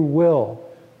 for you will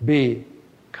be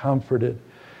comforted.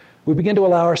 We begin to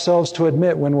allow ourselves to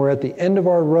admit when we're at the end of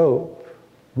our rope,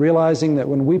 realizing that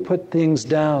when we put things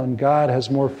down, God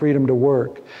has more freedom to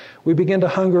work. We begin to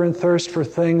hunger and thirst for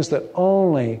things that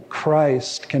only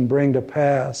Christ can bring to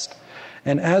pass.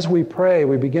 And as we pray,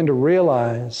 we begin to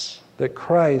realize that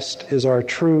Christ is our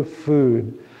true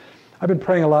food. I've been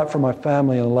praying a lot for my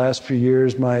family in the last few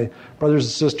years. My brothers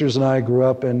and sisters and I grew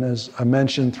up in, as I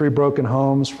mentioned, 3 broken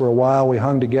homes. For a while, we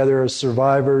hung together as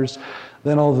survivors.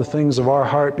 Then all the things of our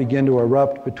heart began to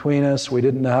erupt between us. We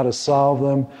didn't know how to solve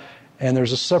them. And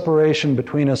there's a separation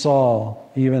between us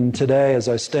all, even today as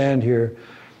I stand here.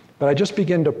 But I just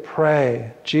begin to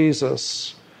pray,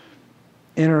 Jesus,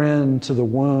 enter into the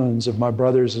wounds of my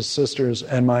brothers and sisters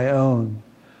and my own.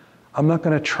 I'm not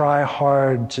going to try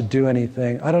hard to do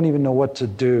anything. I don't even know what to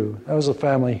do. I was a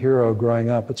family hero growing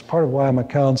up. It's part of why I'm a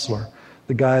counselor,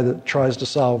 the guy that tries to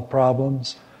solve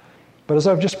problems. But as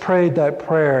I've just prayed that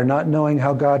prayer, not knowing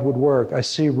how God would work, I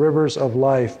see rivers of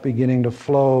life beginning to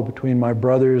flow between my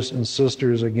brothers and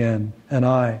sisters again, and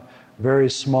I, very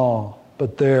small,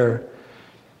 but there.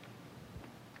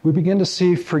 We begin to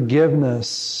see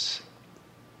forgiveness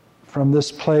from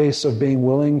this place of being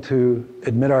willing to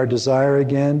admit our desire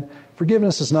again.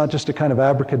 Forgiveness is not just a kind of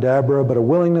abracadabra, but a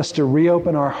willingness to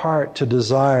reopen our heart to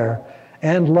desire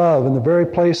and love in the very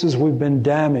places we've been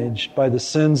damaged by the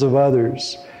sins of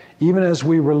others, even as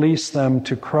we release them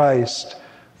to Christ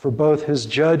for both His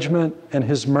judgment and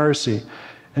His mercy.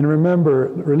 And remember,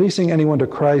 releasing anyone to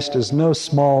Christ is no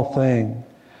small thing.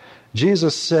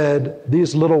 Jesus said,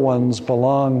 "These little ones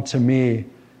belong to me,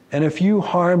 and if you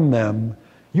harm them,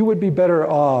 you would be better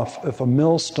off if a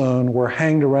millstone were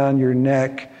hanged around your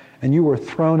neck and you were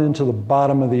thrown into the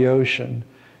bottom of the ocean.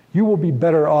 You will be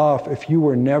better off if you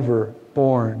were never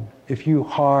born, if you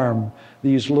harm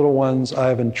these little ones I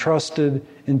have entrusted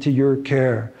into your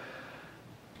care."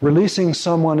 Releasing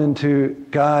someone into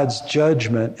God's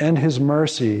judgment and His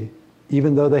mercy,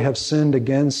 even though they have sinned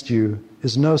against you,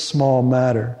 is no small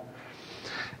matter.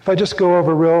 If I just go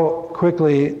over real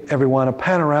quickly, everyone, a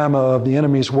panorama of the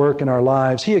enemy's work in our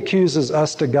lives. He accuses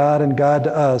us to God and God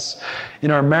to us. In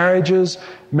our marriages,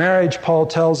 marriage, Paul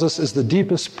tells us, is the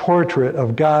deepest portrait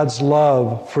of God's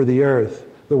love for the earth,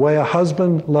 the way a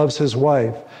husband loves his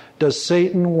wife. Does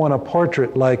Satan want a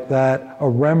portrait like that, a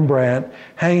Rembrandt,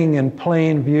 hanging in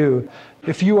plain view?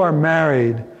 If you are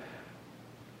married,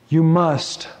 you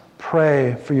must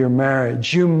pray for your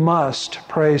marriage. You must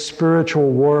pray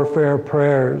spiritual warfare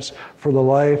prayers for the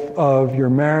life of your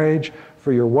marriage,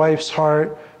 for your wife's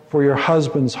heart, for your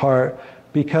husband's heart,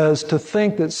 because to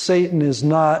think that Satan is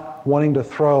not wanting to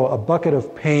throw a bucket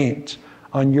of paint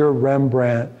on your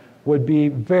Rembrandt would be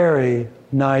very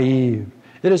naive.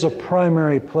 It is a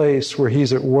primary place where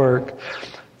he's at work.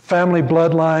 Family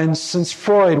bloodlines. Since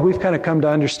Freud, we've kind of come to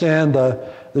understand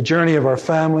the journey of our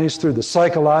families through the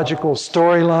psychological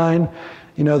storyline.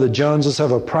 You know, the Joneses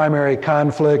have a primary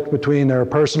conflict between their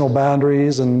personal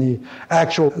boundaries and the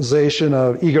actualization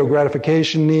of ego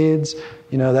gratification needs,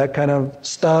 you know, that kind of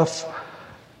stuff.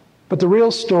 But the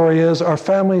real story is our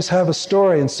families have a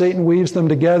story, and Satan weaves them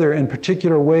together in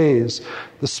particular ways.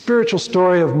 The spiritual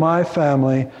story of my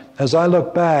family, as I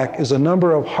look back, is a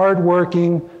number of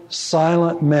hardworking,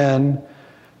 silent men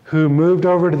who moved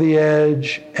over to the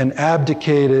edge and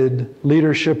abdicated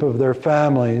leadership of their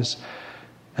families,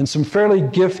 and some fairly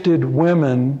gifted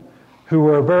women who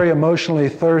were very emotionally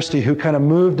thirsty, who kind of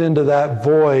moved into that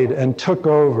void and took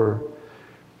over.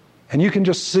 And you can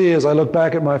just see, as I look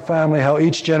back at my family, how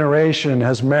each generation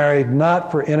has married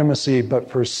not for intimacy, but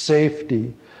for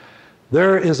safety.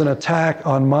 There is an attack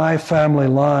on my family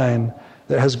line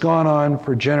that has gone on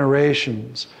for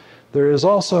generations. There is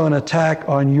also an attack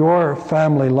on your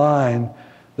family line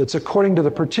that's according to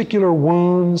the particular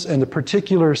wounds and the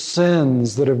particular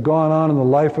sins that have gone on in the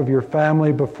life of your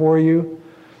family before you.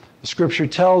 The Scripture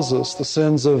tells us the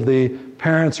sins of the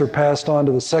parents are passed on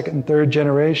to the second and third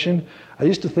generation. I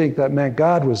used to think that meant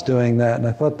God was doing that, and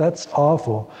I thought that's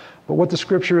awful. But what the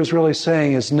Scripture is really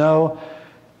saying is, no,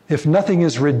 if nothing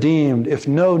is redeemed, if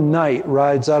no knight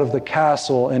rides out of the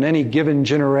castle in any given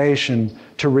generation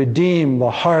to redeem the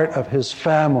heart of his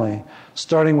family,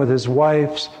 starting with his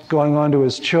wife, going on to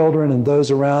his children and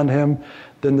those around him,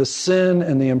 then the sin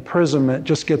and the imprisonment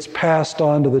just gets passed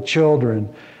on to the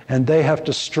children, and they have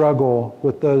to struggle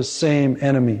with those same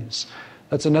enemies.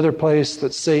 That's another place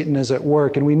that Satan is at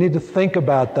work, and we need to think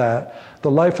about that,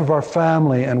 the life of our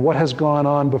family and what has gone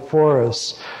on before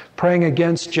us, praying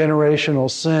against generational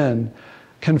sin,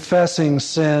 confessing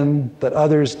sin that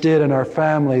others did in our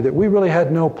family that we really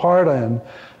had no part in,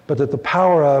 but that the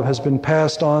power of has been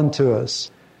passed on to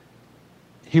us.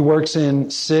 He works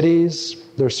in cities.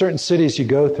 There are certain cities you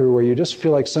go through where you just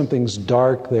feel like something's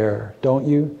dark there, don't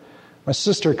you? My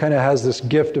sister kind of has this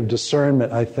gift of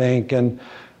discernment, I think, and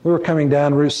we were coming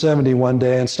down Route 70 one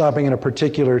day and stopping in a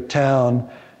particular town,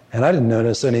 and I didn't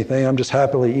notice anything. I'm just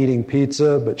happily eating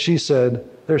pizza, but she said,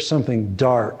 there's something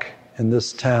dark in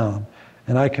this town,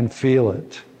 and I can feel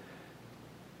it.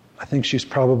 I think she's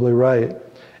probably right.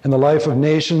 In the life of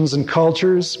nations and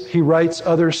cultures, he writes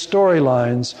other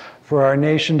storylines for our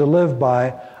nation to live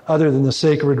by other than the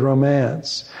sacred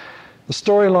romance. The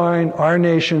storyline our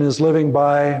nation is living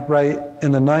by right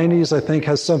in the 90s, I think,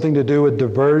 has something to do with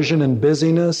diversion and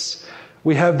busyness.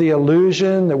 We have the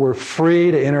illusion that we're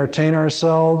free to entertain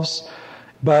ourselves,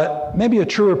 but maybe a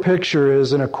truer picture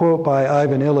is in a quote by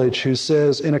Ivan Illich, who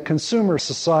says, in a consumer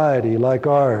society like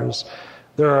ours,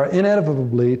 there are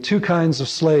inevitably two kinds of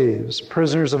slaves,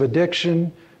 prisoners of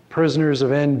addiction, prisoners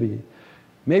of envy.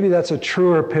 Maybe that's a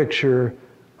truer picture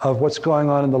of what's going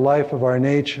on in the life of our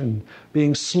nation,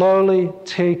 being slowly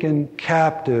taken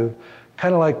captive,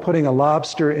 kind of like putting a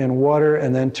lobster in water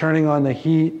and then turning on the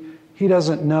heat. He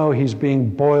doesn't know he's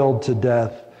being boiled to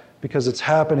death because it's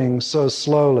happening so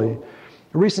slowly.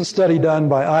 A recent study done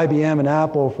by IBM and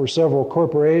Apple for several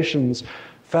corporations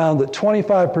found that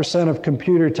 25% of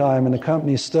computer time in the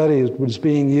company's studies was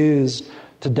being used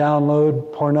to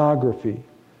download pornography.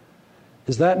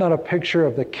 Is that not a picture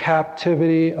of the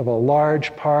captivity of a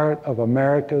large part of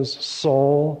America's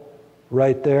soul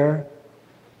right there?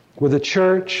 With the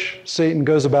church, Satan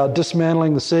goes about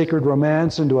dismantling the sacred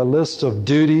romance into a list of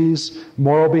duties,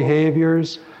 moral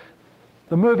behaviors.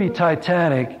 The movie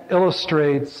Titanic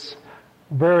illustrates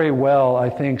very well, I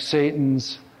think,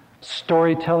 Satan's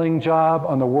storytelling job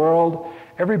on the world.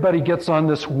 Everybody gets on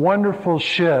this wonderful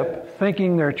ship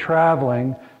thinking they're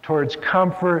traveling towards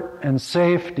comfort and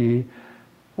safety.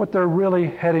 What they're really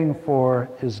heading for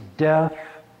is death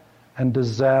and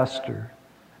disaster,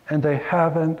 and they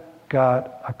haven't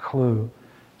got a clue.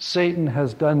 Satan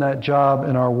has done that job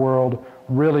in our world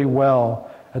really well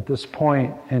at this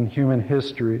point in human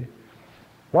history.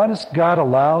 Why does God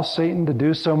allow Satan to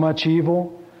do so much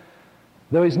evil?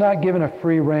 Though he's not given a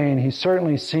free rein, he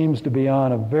certainly seems to be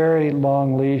on a very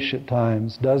long leash at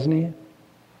times, doesn't he?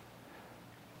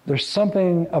 There's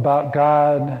something about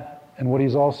God and what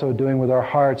he's also doing with our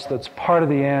hearts that's part of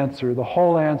the answer. The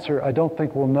whole answer, I don't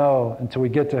think we'll know until we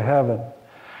get to heaven.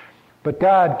 But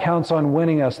God counts on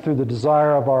winning us through the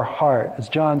desire of our heart. As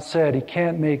John said, he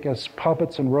can't make us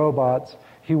puppets and robots.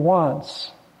 He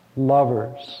wants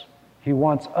lovers. He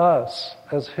wants us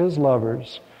as his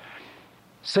lovers.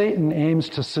 Satan aims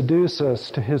to seduce us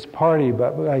to his party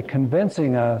by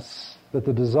convincing us that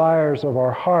the desires of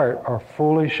our heart are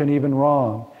foolish and even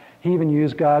wrong. He even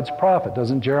used God's prophet.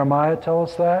 Doesn't Jeremiah tell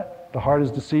us that? The heart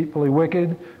is deceitfully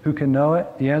wicked. Who can know it?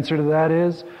 The answer to that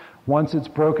is, once it's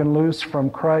broken loose from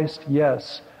Christ,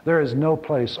 yes, there is no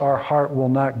place our heart will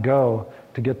not go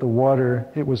to get the water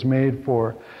it was made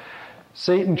for.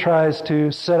 Satan tries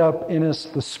to set up in us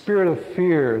the spirit of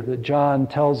fear that John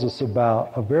tells us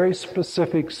about, a very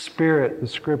specific spirit, the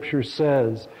Scripture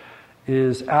says,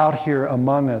 is out here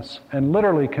among us and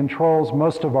literally controls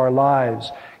most of our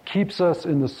lives, keeps us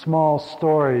in the small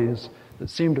stories that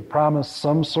seem to promise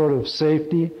some sort of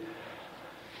safety.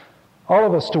 All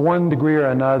of us, to one degree or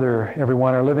another,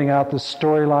 everyone, are living out this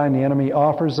storyline the enemy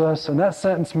offers us, and that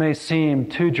sentence may seem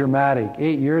too dramatic.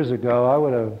 8 years ago, I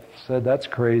would have said that's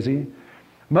crazy.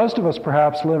 Most of us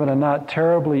perhaps live in a not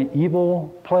terribly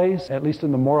evil place, at least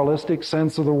in the moralistic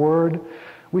sense of the word.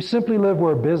 We simply live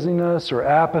where busyness or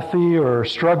apathy or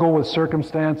struggle with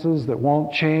circumstances that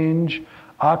won't change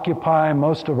occupy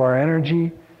most of our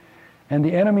energy, and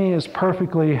the enemy is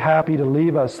perfectly happy to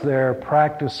leave us there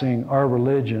practicing our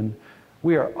religion.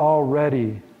 We are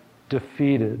already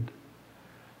defeated.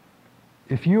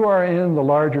 If you are in the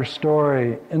larger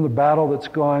story, in the battle that's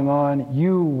going on,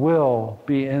 you will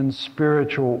be in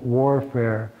spiritual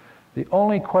warfare. The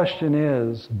only question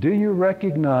is, do you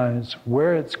recognize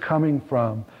where it's coming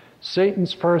from?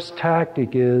 Satan's first tactic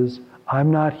is,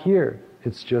 I'm not here,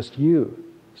 it's just you,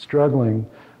 struggling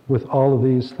with all of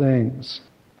these things.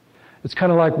 It's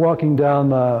kind of like walking down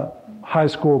high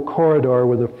school corridor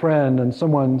with a friend and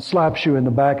someone slaps you in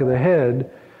the back of the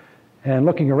head, and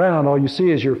looking around, all you see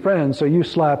is your friend, so you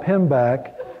slap him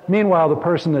back. Meanwhile, the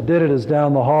person that did it is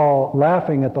down the hall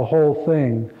laughing at the whole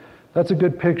thing. That's a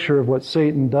good picture of what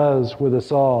Satan does with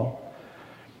us all.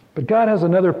 But God has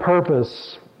another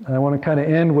purpose, and I want to kind of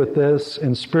end with this,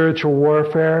 in spiritual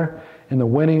warfare, in the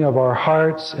winning of our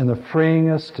hearts, in the freeing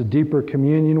us to deeper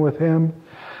communion with Him.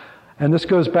 And this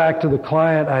goes back to the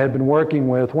client I had been working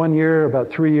with. 1 year, about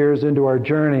 3 years into our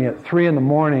journey, at 3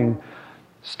 a.m,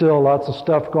 still lots of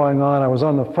stuff going on. I was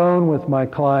on the phone with my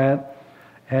client,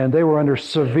 and they were under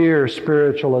severe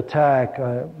spiritual attack.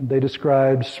 They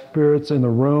described spirits in the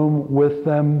room with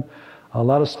them, a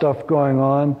lot of stuff going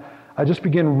on. I just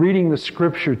began reading the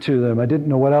scripture to them. I didn't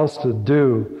know what else to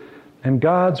do. And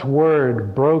God's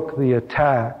Word broke the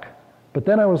attack. But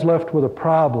then I was left with a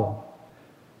problem.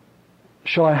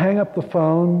 Shall I hang up the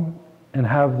phone and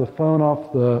have the phone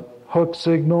off the hook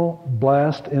signal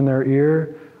blast in their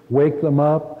ear, wake them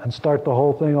up, and start the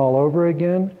whole thing all over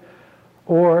again?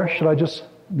 Or should I just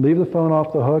leave the phone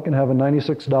off the hook and have a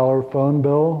 $96 phone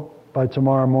bill by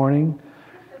tomorrow morning?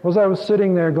 As I was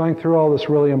sitting there going through all this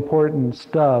really important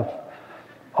stuff,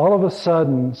 all of a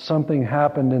sudden something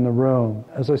happened in the room.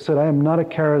 As I said, I am not a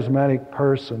charismatic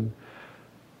person,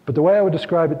 but the way I would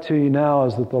describe it to you now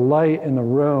is that the light in the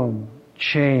room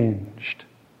changed.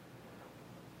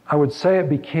 I would say it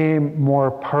became more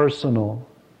personal.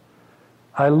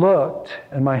 I looked,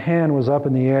 and my hand was up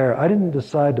in the air. I didn't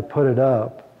decide to put it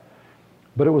up,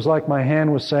 but it was like my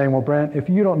hand was saying, well, Brent, if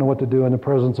you don't know what to do in the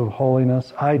presence of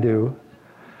holiness, I do.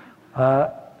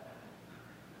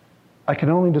 I can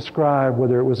only describe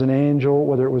whether it was an angel,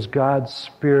 whether it was God's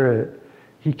Spirit.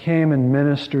 He came and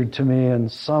ministered to me in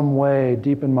some way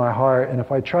deep in my heart, and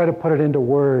if I try to put it into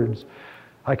words,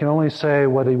 I can only say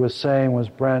what He was saying was,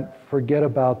 Brent, forget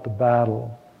about the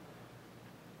battle.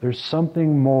 There's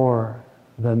something more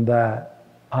than that.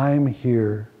 I'm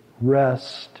here.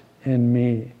 Rest in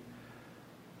me.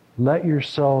 Let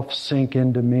yourself sink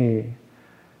into me.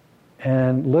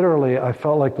 And literally, I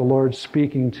felt like the Lord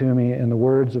speaking to me in the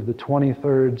words of the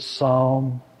 23rd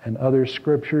Psalm and other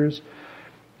scriptures.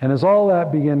 And as all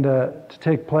that began to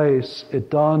take place,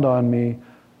 it dawned on me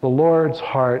the Lord's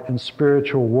heart in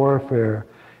spiritual warfare.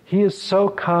 He is so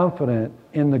confident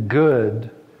in the good,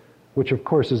 which of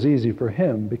course is easy for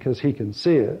Him because He can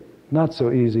see it, not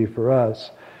so easy for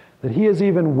us, that He is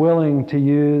even willing to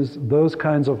use those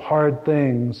kinds of hard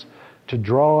things to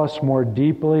draw us more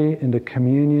deeply into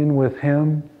communion with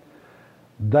Him.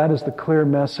 That is the clear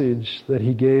message that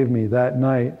He gave me that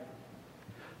night.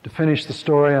 To finish the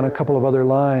story on a couple of other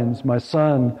lines, my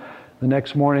son, the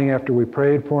next morning after we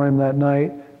prayed for him that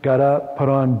night, got up, put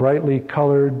on brightly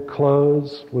colored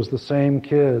clothes, was the same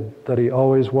kid that he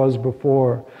always was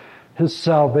before. His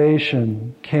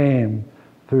salvation came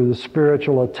through the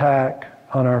spiritual attack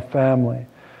on our family.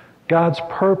 God's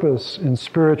purpose in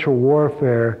spiritual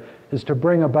warfare is to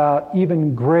bring about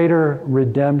even greater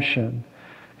redemption.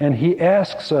 And He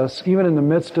asks us, even in the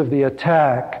midst of the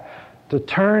attack, to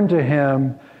turn to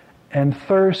Him and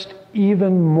thirst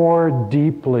even more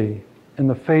deeply in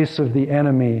the face of the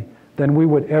enemy than we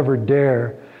would ever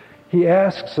dare. He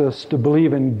asks us to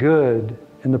believe in good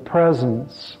in the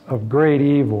presence of great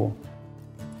evil.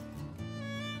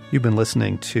 You've been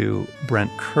listening to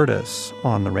Brent Curtis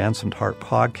on the Ransomed Heart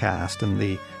podcast in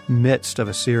the midst of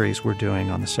a series we're doing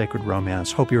on the sacred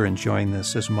romance. Hope you're enjoying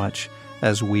this as much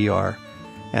as we are.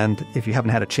 And if you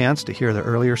haven't had a chance to hear the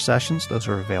earlier sessions, those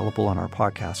are available on our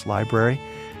podcast library.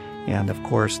 And of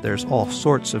course, there's all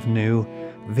sorts of new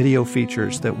video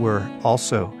features that we're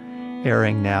also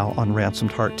airing now on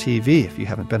Ransomed Heart TV if you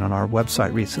haven't been on our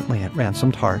website recently at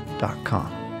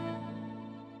ransomedheart.com.